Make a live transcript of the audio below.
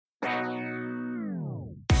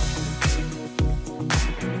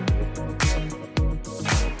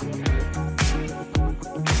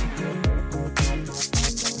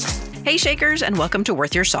Hey Shakers, and welcome to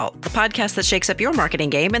Worth Your Salt, the podcast that shakes up your marketing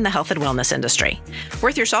game in the health and wellness industry.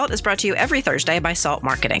 Worth Your Salt is brought to you every Thursday by Salt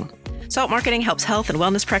Marketing. Salt Marketing helps health and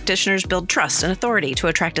wellness practitioners build trust and authority to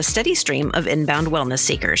attract a steady stream of inbound wellness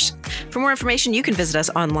seekers. For more information, you can visit us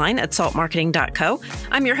online at saltmarketing.co.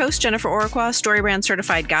 I'm your host, Jennifer Oraqua, StoryBrand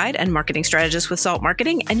Certified Guide and Marketing Strategist with Salt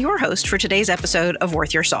Marketing, and your host for today's episode of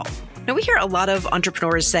Worth Your Salt. Now, we hear a lot of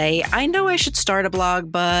entrepreneurs say, I know I should start a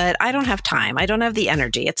blog, but I don't have time. I don't have the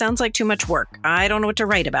energy. It sounds like too much work. I don't know what to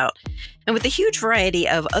write about. And with the huge variety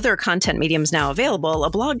of other content mediums now available, a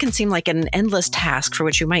blog can seem like an endless task for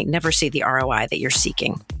which you might never see the ROI that you're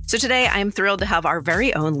seeking. So today, I'm thrilled to have our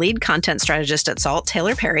very own lead content strategist at Salt,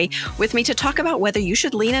 Taylor Perry, with me to talk about whether you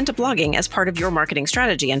should lean into blogging as part of your marketing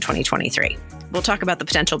strategy in 2023. We'll talk about the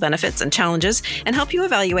potential benefits and challenges and help you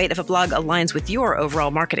evaluate if a blog aligns with your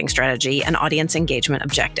overall marketing strategy and audience engagement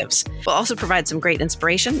objectives. We'll also provide some great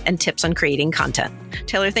inspiration and tips on creating content.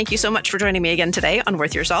 Taylor, thank you so much for joining me again today on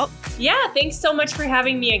Worth Your Salt. Yeah, thanks so much for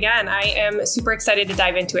having me again. I am super excited to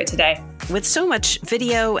dive into it today. With so much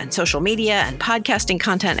video and social media and podcasting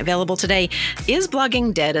content available today, is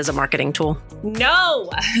blogging dead as a marketing tool? No,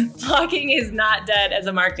 blogging is not dead as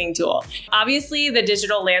a marketing tool. Obviously, the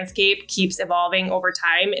digital landscape keeps evolving over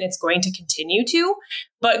time, and it's going to continue to.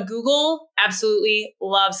 But Google absolutely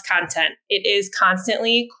loves content. It is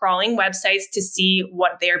constantly crawling websites to see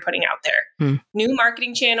what they're putting out there. New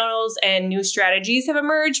marketing channels and new strategies have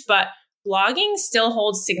emerged, but blogging still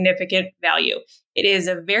holds significant value. It is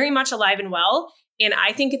very much alive and well, and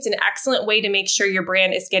I think it's an excellent way to make sure your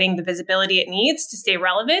brand is getting the visibility it needs to stay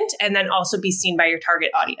relevant and then also be seen by your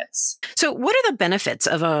target audience. So what are the benefits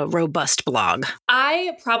of a robust blog?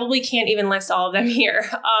 I probably can't even list all of them here,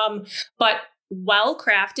 but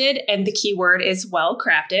well-crafted, and the key word is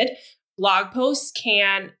well-crafted, blog posts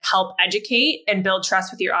can help educate and build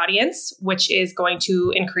trust with your audience, which is going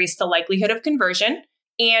to increase the likelihood of conversion.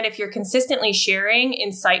 And if you're consistently sharing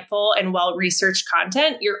insightful and well-researched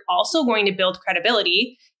content, you're also going to build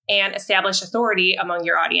credibility and establish authority among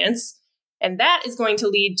your audience. And that is going to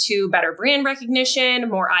lead to better brand recognition,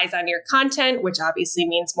 more eyes on your content, which obviously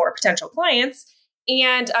means more potential clients,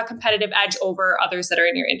 and a competitive edge over others that are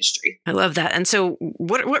in your industry. I love that. And so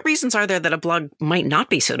what reasons are there that a blog might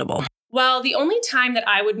not be suitable? Well, the only time that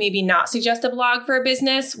I would maybe not suggest a blog for a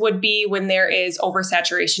business would be when there is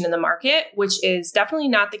oversaturation in the market, which is definitely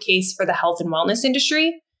not the case for the health and wellness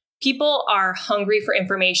industry. People are hungry for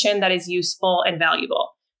information that is useful and valuable.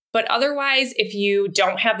 But otherwise, if you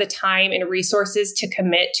don't have the time and resources to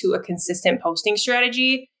commit to a consistent posting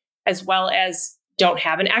strategy, as well as don't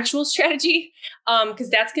have an actual strategy, because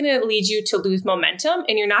that's going to lead you to lose momentum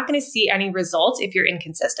and you're not going to see any results if you're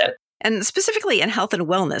inconsistent. And specifically in health and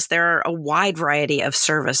wellness, there are a wide variety of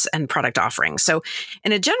service and product offerings. So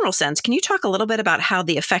in a general sense, can you talk a little bit about how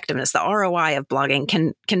the effectiveness, the ROI of blogging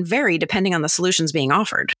can vary depending on the solutions being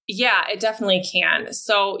offered? Yeah, it definitely can.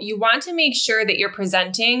 So you want to make sure that you're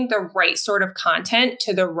presenting the right sort of content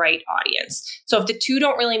to the right audience. So if the two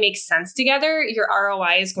don't really make sense together, your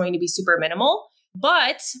ROI is going to be super minimal.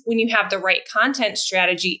 But when you have the right content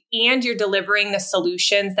strategy and you're delivering the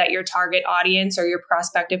solutions that your target audience or your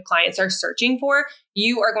prospective clients are searching for,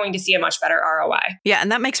 you are going to see a much better ROI. Yeah,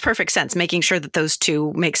 and that makes perfect sense, making sure that those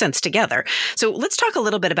two make sense together. So let's talk a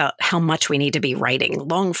little bit about how much we need to be writing,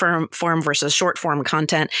 long form versus short form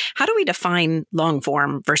content. How do we define long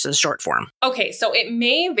form versus short form? Okay, so it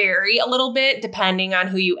may vary a little bit depending on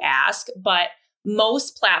who you ask, but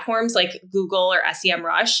most platforms like Google or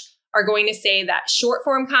SEMrush are going to say that short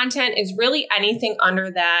form content is really anything under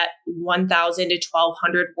that 1,000 to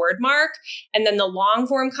 1,200 word mark. And then the long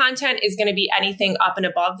form content is going to be anything up and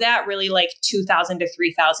above that, really like 2,000 to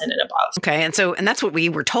 3,000 and above. Okay. And that's what we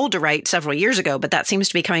were told to write several years ago, but that seems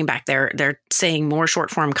to be coming back. They're saying more short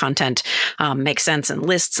form content makes sense and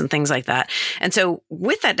lists and things like that. And so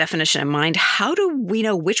with that definition in mind, how do we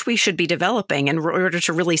know which we should be developing in order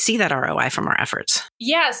to really see that ROI from our efforts?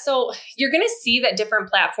 Yeah. So you're going to see that different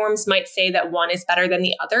platforms might say that one is better than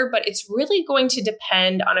the other, but it's really going to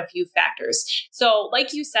depend on a few factors. So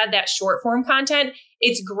like you said, that short form content,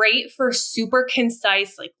 it's great for super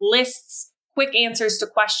concise, like lists, quick answers to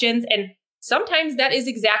questions. And sometimes that is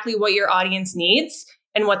exactly what your audience needs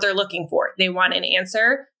and what they're looking for. They want an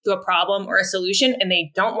answer to a problem or a solution, and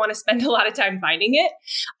they don't want to spend a lot of time finding it.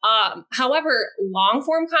 However, long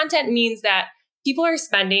form content means that people are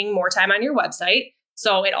spending more time on your website.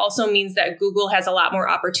 So it also means that Google has a lot more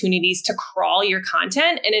opportunities to crawl your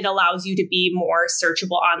content, and it allows you to be more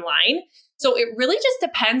searchable online. So it really just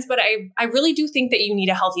depends, but I really do think that you need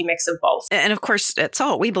a healthy mix of both. And of course, at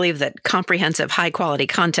Salt, we believe that comprehensive, high-quality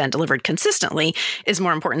content delivered consistently is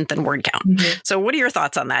more important than word count. Mm-hmm. So what are your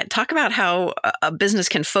thoughts on that? Talk about how a business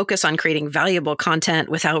can focus on creating valuable content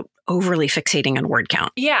without overly fixating on word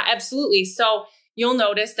count. Yeah, absolutely. So you'll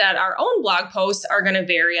notice that our own blog posts are going to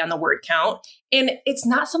vary on the word count. And it's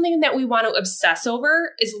not something that we want to obsess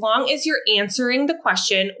over as long as you're answering the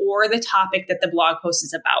question or the topic that the blog post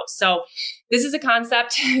is about. So this is a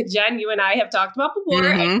concept, Jen, you and I have talked about before,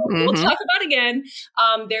 and we'll talk about again.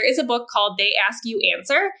 There is a book called They Ask You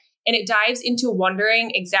Answer, and it dives into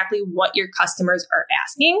wondering exactly what your customers are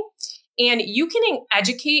asking. And you can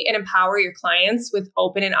educate and empower your clients with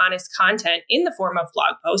open and honest content in the form of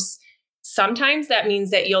blog posts. Sometimes that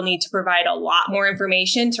means that you'll need to provide a lot more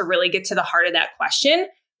information to really get to the heart of that question,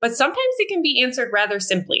 but sometimes it can be answered rather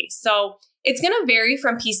simply. So it's going to vary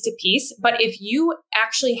from piece to piece, but if you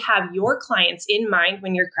actually have your clients in mind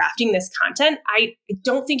when you're crafting this content, I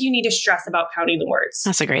don't think you need to stress about counting the words.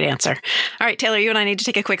 That's a great answer. All right, Taylor, you and I need to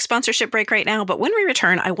take a quick sponsorship break right now, but when we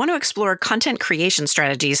return, I want to explore content creation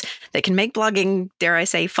strategies that can make blogging, dare I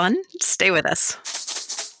say, fun. Stay with us.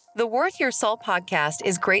 The Worth Your Salt podcast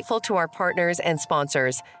is grateful to our partners and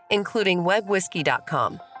sponsors, including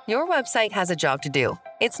WebWhiskey.com. Your website has a job to do.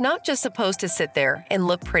 It's not just supposed to sit there and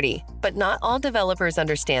look pretty, but not all developers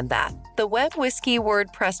understand that. The WebWhiskey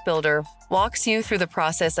WordPress Builder walks you through the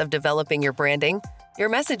process of developing your branding, your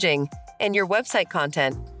messaging, and your website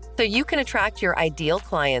content so you can attract your ideal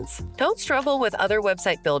clients. Don't struggle with other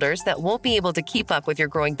website builders that won't be able to keep up with your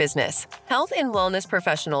growing business. Health and wellness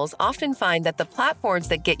professionals often find that the platforms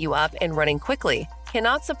that get you up and running quickly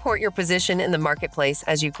cannot support your position in the marketplace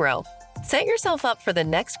as you grow. Set yourself up for the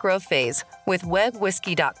next growth phase with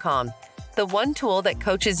WebWhiskey.com, the one tool that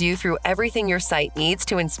coaches you through everything your site needs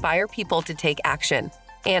to inspire people to take action.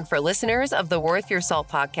 And for listeners of the Worth Your Salt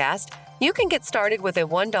podcast, you can get started with a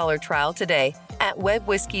 $1 trial today at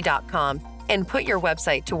WebWhiskey.com and put your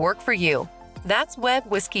website to work for you. That's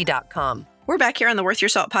WebWhiskey.com. We're back here on the Worth Your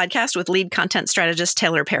Salt podcast with lead content strategist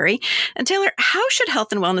Taylor Perry. And Taylor, how should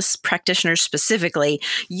health and wellness practitioners specifically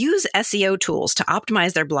use SEO tools to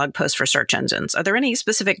optimize their blog posts for search engines? Are there any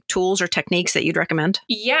specific tools or techniques that you'd recommend?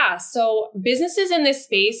 Yeah, so businesses in this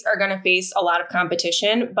space are going to face a lot of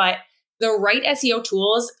competition, but the right SEO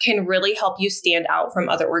tools can really help you stand out from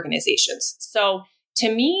other organizations. So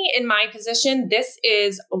to me, in my position, this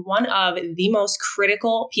is one of the most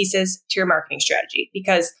critical pieces to your marketing strategy,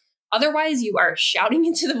 because otherwise you are shouting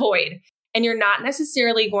into the void and you're not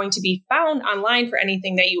necessarily going to be found online for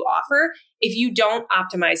anything that you offer if you don't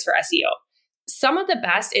optimize for SEO. Some of the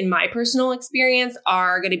best, in my personal experience,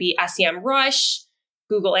 are going to be SEMrush,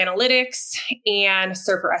 Google Analytics, and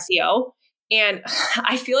Surfer SEO. And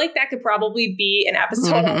I feel like that could probably be an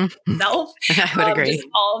episode of itself. I would agree. Just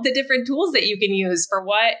all of the different tools that you can use for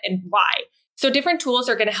what and why. So different tools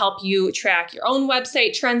are going to help you track your own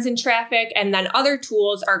website trends and traffic. And then other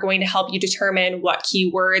tools are going to help you determine what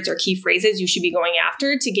keywords or key phrases you should be going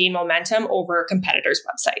after to gain momentum over competitors'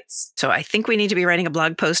 websites. So I think we need to be writing a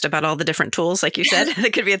blog post about all the different tools, like you said.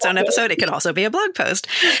 It could be its own episode. It could also be a blog post.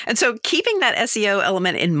 And so keeping that SEO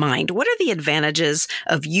element in mind, what are the advantages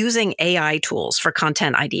of using AI tools for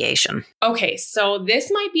content ideation? Okay, so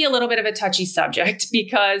this might be a little bit of a touchy subject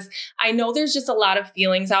because I know there's just a lot of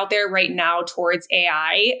feelings out there right now towards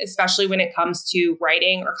AI, especially when it comes to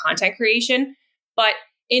writing or content creation. But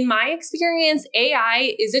in my experience,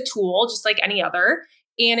 AI is a tool just like any other,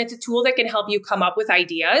 and it's a tool that can help you come up with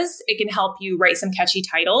ideas. It can help you write some catchy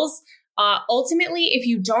titles. Ultimately, if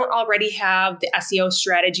you don't already have the SEO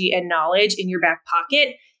strategy and knowledge in your back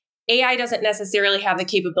pocket, AI doesn't necessarily have the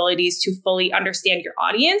capabilities to fully understand your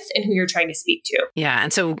audience and who you're trying to speak to. Yeah.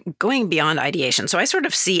 And so going beyond ideation. So I sort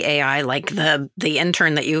of see AI like the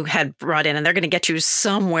intern that you had brought in, and they're going to get you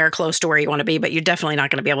somewhere close to where you want to be, but you're definitely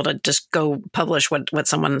not going to be able to just go publish what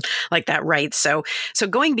someone like that writes. So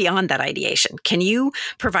going beyond that ideation, can you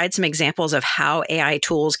provide some examples of how AI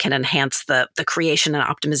tools can enhance the creation and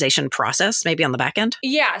optimization process, maybe on the back end?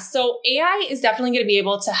 Yeah. So AI is definitely going to be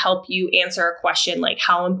able to help you answer a question like,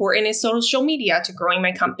 how important is social media to growing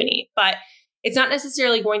my company? But it's not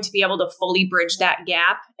necessarily going to be able to fully bridge that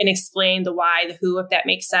gap and explain the why, the who, if that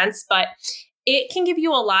makes sense. But it can give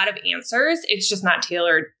you a lot of answers. It's just not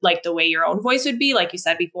tailored like the way your own voice would be, like you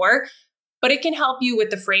said before. But it can help you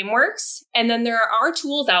with the frameworks. And then there are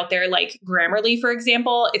tools out there like Grammarly, for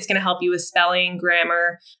example. It's going to help you with spelling,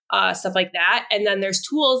 grammar, stuff like that. And then there's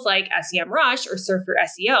tools like SEMrush or Surfer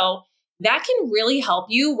SEO that can really help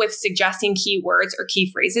you with suggesting keywords or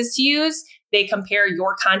key phrases to use. They compare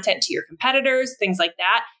your content to your competitors, things like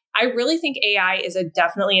that. I really think AI is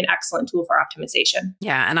definitely an excellent tool for optimization.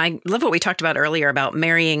 Yeah. And I love what we talked about earlier about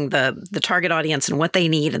marrying the target audience and what they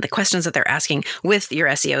need and the questions that they're asking with your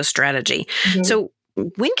SEO strategy. Mm-hmm. So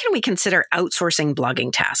when can we consider outsourcing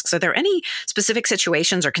blogging tasks? Are there any specific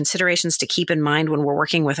situations or considerations to keep in mind when we're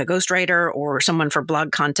working with a ghostwriter or someone for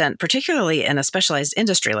blog content, particularly in a specialized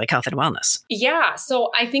industry like health and wellness? Yeah. So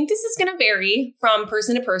I think this is going to vary from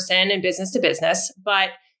person to person and business to business,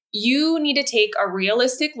 but you need to take a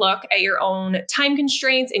realistic look at your own time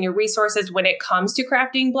constraints and your resources when it comes to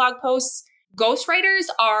crafting blog posts. Ghostwriters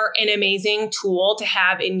are an amazing tool to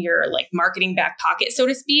have in your marketing back pocket, so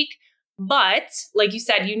to speak. But like you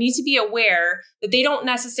said, you need to be aware that they don't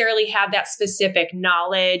necessarily have that specific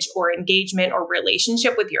knowledge or engagement or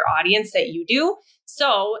relationship with your audience that you do.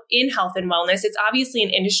 So in health and wellness, it's obviously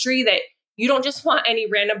an industry that you don't just want any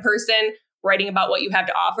random person writing about what you have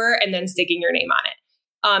to offer and then sticking your name on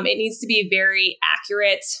it. It needs to be very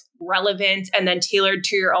accurate, relevant, and then tailored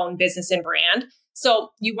to your own business and brand.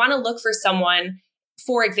 So you want to look for someone,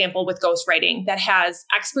 for example, with ghostwriting that has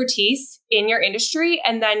expertise in your industry,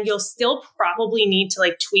 and then you'll still probably need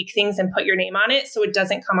to tweak things and put your name on it so it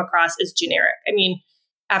doesn't come across as generic. I mean,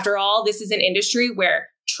 after all, this is an industry where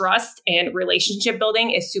trust and relationship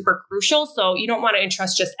building is super crucial. So you don't want to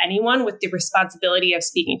entrust just anyone with the responsibility of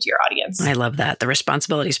speaking to your audience. I love that. The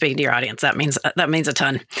responsibility of speaking to your audience. That means a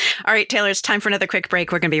ton. All right, Taylor, it's time for another quick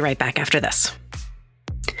break. We're going to be right back after this.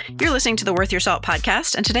 You're listening to the Worth Your Salt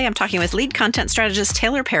podcast, and today I'm talking with lead content strategist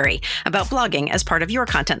Taylor Perry about blogging as part of your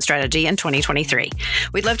content strategy in 2023.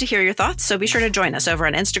 We'd love to hear your thoughts, so be sure to join us over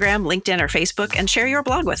on Instagram, LinkedIn, or Facebook and share your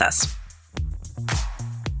blog with us.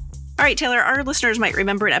 All right, Taylor, our listeners might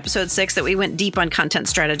remember in episode 6 that we went deep on content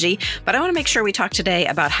strategy, but I want to make sure we talk today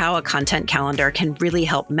about how a content calendar can really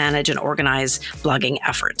help manage and organize blogging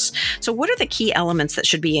efforts. So what are the key elements that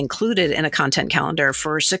should be included in a content calendar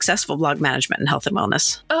for successful blog management in health and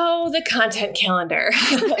wellness? Oh, the content calendar.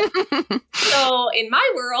 So in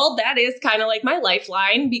my world, that is kind of like my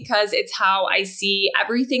lifeline because it's how I see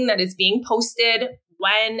everything that is being posted,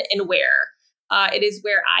 when and where. It is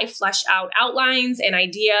where I flesh out outlines and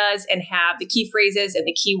ideas and have the key phrases and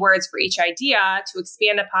the keywords for each idea to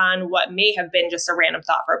expand upon what may have been just a random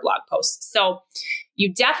thought for a blog post. So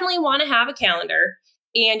you definitely want to have a calendar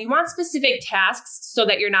and you want specific tasks so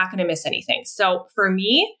that you're not going to miss anything. So for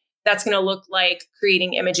me, that's going to look like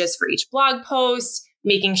creating images for each blog post,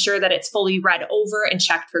 making sure that it's fully read over and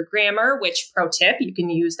checked for grammar, which pro tip, you can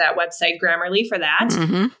use that website Grammarly for that.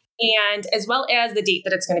 Mm-hmm. And as well as the date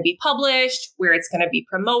that it's going to be published, where it's going to be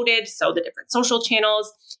promoted, so the different social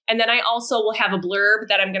channels. And then I also will have a blurb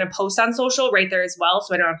that I'm going to post on social right there as well,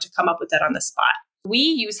 so I don't have to come up with that on the spot. We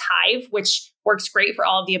use Hive, which works great for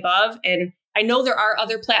all of the above. And I know there are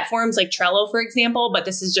other platforms like Trello, for example, but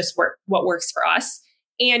this is just what works for us.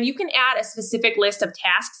 And you can add a specific list of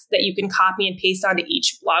tasks that you can copy and paste onto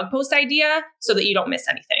each blog post idea so that you don't miss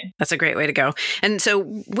anything. That's a great way to go. And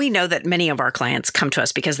so we know that many of our clients come to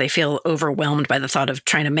us because they feel overwhelmed by the thought of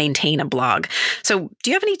trying to maintain a blog. So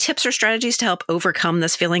do you have any tips or strategies to help overcome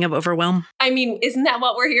this feeling of overwhelm? I mean, isn't that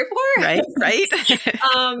what we're here for? Right.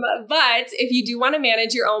 But if you do want to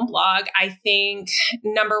manage your own blog, I think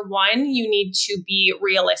number one, you need to be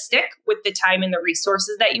realistic with the time and the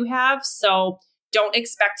resources that you have. So don't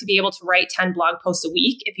expect to be able to write 10 blog posts a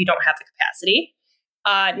week if you don't have the capacity.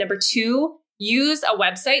 Number two, use a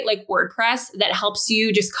website like WordPress that helps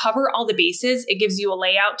you just cover all the bases. It gives you a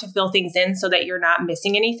layout to fill things in so that you're not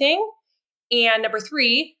missing anything. And number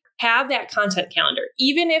three, have that content calendar,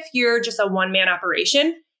 even if you're just a one-man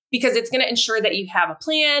operation, because it's going to ensure that you have a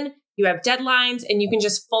plan, you have deadlines, and you can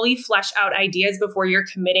just fully flesh out ideas before you're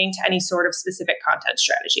committing to any sort of specific content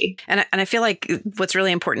strategy. And I feel like what's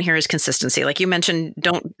really important here is consistency. Like you mentioned,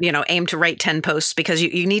 don't, aim to write 10 posts because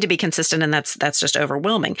you need to be consistent, and that's just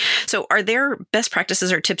overwhelming. So are there best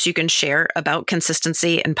practices or tips you can share about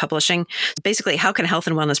consistency in publishing? Basically, how can health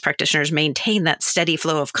and wellness practitioners maintain that steady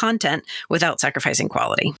flow of content without sacrificing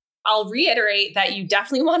quality? I'll reiterate that you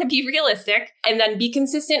definitely want to be realistic and then be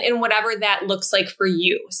consistent in whatever that looks like for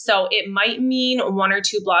you. So it might mean 1 or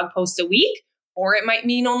 2 blog posts a week, or it might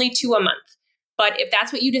mean only 2 a month. But if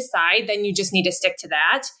that's what you decide, then you just need to stick to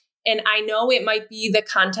that. And I know it might be the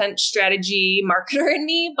content strategy marketer in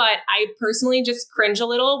me, but I personally just cringe a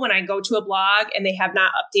little when I go to a blog and they have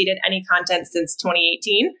not updated any content since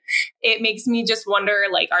 2018. It makes me just wonder,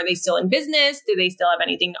 are they still in business? Do they still have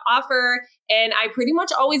anything to offer? And I pretty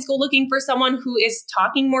much always go looking for someone who is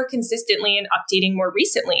talking more consistently and updating more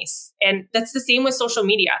recently. And that's the same with social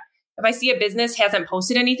media. If I see a business hasn't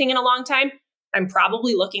posted anything in a long time, I'm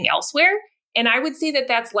probably looking elsewhere. And I would say that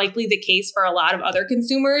that's likely the case for a lot of other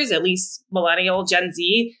consumers, at least millennial, Gen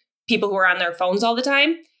Z. people who are on their phones all the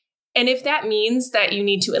time. And if that means that you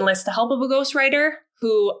need to enlist the help of a ghostwriter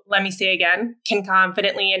who, let me say again, can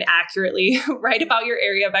confidently and accurately write about your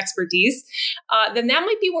area of expertise, then that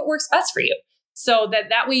might be what works best for you. So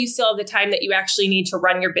that way you still have the time that you actually need to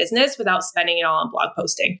run your business without spending it all on blog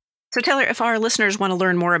posting. So Taylor, if our listeners want to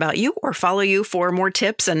learn more about you or follow you for more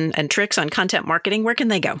tips and tricks on content marketing, where can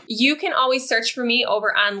they go? You can always search for me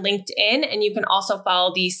over on LinkedIn, and you can also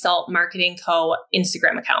follow the Salt Marketing Co.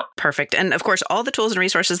 Instagram account. Perfect. And of course, all the tools and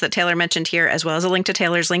resources that Taylor mentioned here, as well as a link to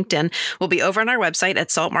Taylor's LinkedIn, will be over on our website at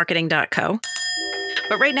saltmarketing.co.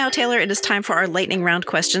 But right now, Taylor, it is time for our lightning round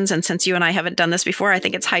questions. And since you and I haven't done this before, I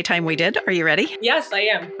think it's high time we did. Are you ready? Yes, I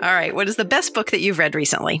am. All right. What is the best book that you've read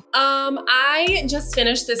recently? I just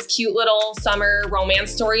finished this cute little summer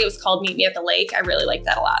romance story. It was called Meet Me at the Lake. I really like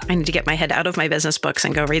that a lot. I need to get my head out of my business books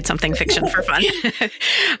and go read something fiction for fun.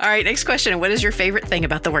 All right. Next question. What is your favorite thing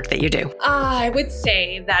about the work that you do? I would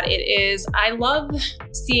say that I love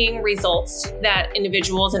seeing results that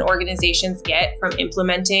individuals and organizations get from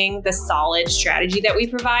implementing the solid strategy that we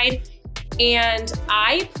provide. And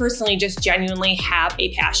I personally just genuinely have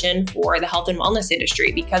a passion for the health and wellness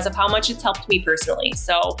industry because of how much it's helped me personally.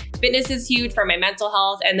 So fitness is huge for my mental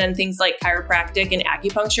health. And then things like chiropractic and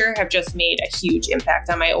acupuncture have just made a huge impact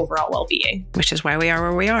on my overall well-being. Which is why we are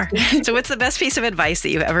where we are. So what's the best piece of advice that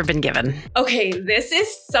you've ever been given? Okay, this is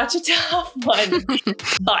such a tough one.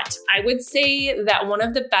 But I would say that one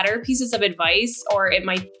of the better pieces of advice, or it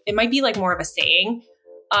might be like more of a saying,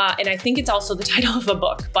 and I think it's also the title of a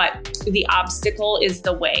book, but the obstacle is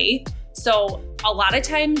the way. So a lot of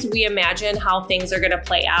times we imagine how things are going to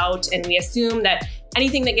play out, and we assume that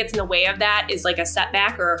anything that gets in the way of that is like a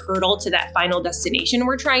setback or a hurdle to that final destination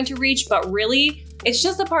we're trying to reach. But really, it's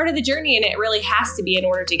just a part of the journey, and it really has to be in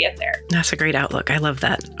order to get there. That's a great outlook. I love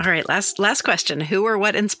that. All right, last question. Who or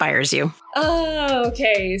what inspires you? Oh,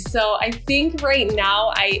 okay. So I think right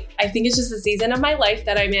now, I think it's just the season of my life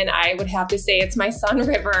that I'm in. I would have to say it's my son,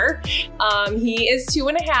 River. He is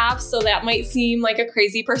 2.5, so that might seem like a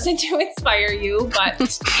crazy person to inspire you,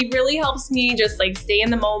 but he really helps me just like stay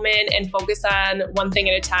in the moment and focus on one thing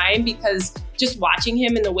at a time, because just watching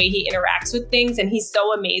him and the way he interacts with things, and he's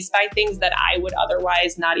so amazed by things that I would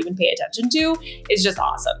otherwise not even pay attention to, is just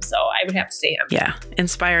awesome. So I would have to say him. Yeah.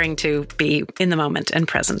 Inspiring to be in the moment and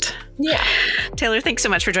present. Yeah. Taylor, thanks so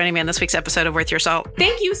much for joining me on this week's episode of Worth Your Salt.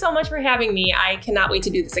 Thank you so much for having me. I cannot wait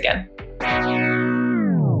to do this again.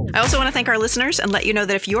 I also want to thank our listeners and let you know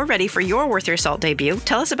that if you're ready for your Worth Your Salt debut,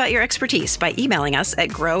 tell us about your expertise by emailing us at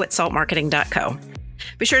grow@saltmarketing.co.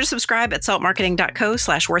 Be sure to subscribe at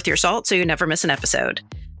saltmarketing.co/worthyoursalt so you never miss an episode.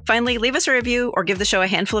 Finally, leave us a review or give the show a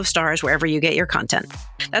handful of stars wherever you get your content.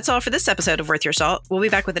 That's all for this episode of Worth Your Salt. We'll be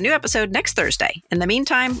back with a new episode next Thursday. In the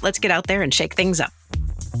meantime, let's get out there and shake things up.